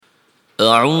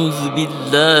أعوذ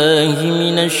بالله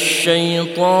من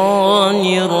الشيطان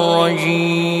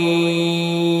الرجيم.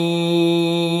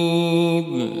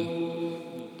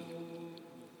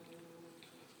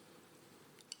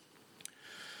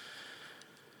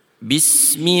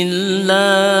 بسم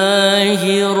الله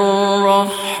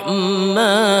الرحمن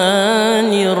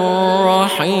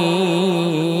الرحيم.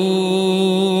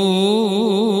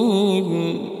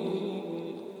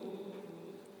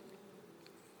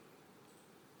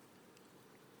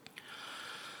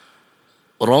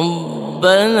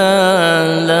 ربنا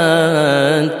لا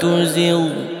تزغ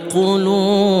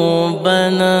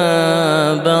قلوبنا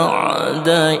بعد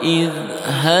إذ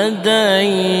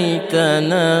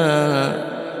هديتنا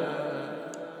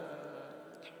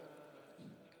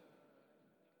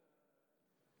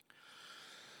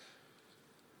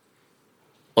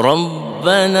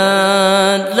ربنا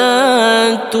لا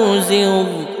تزغ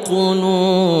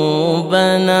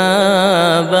قلوبنا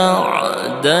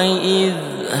بعد إذ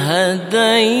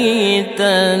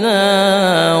هديتنا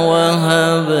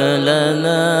وهب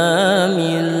لنا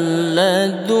من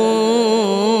لدنك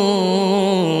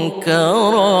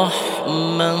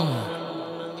رحمة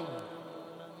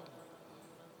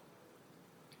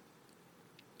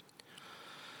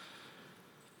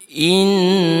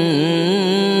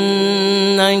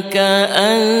إنك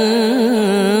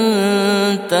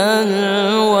أنت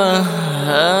الوهاب.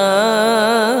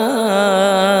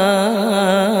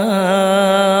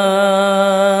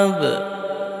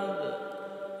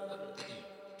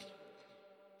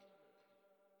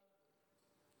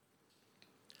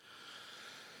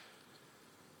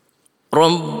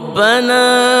 ربنا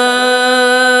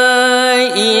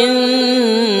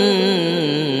إنك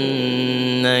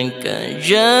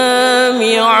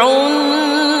جامع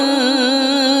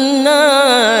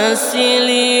الناس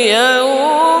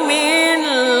ليوم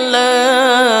لا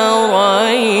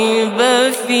ريب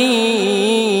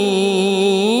فيه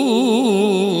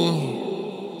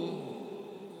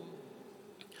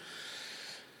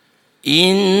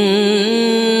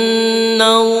إن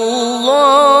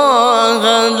الله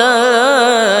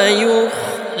لا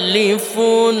يخلف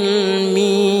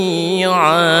الميعاد.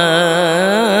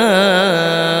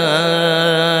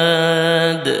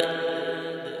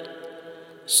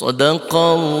 صدق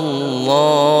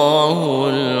الله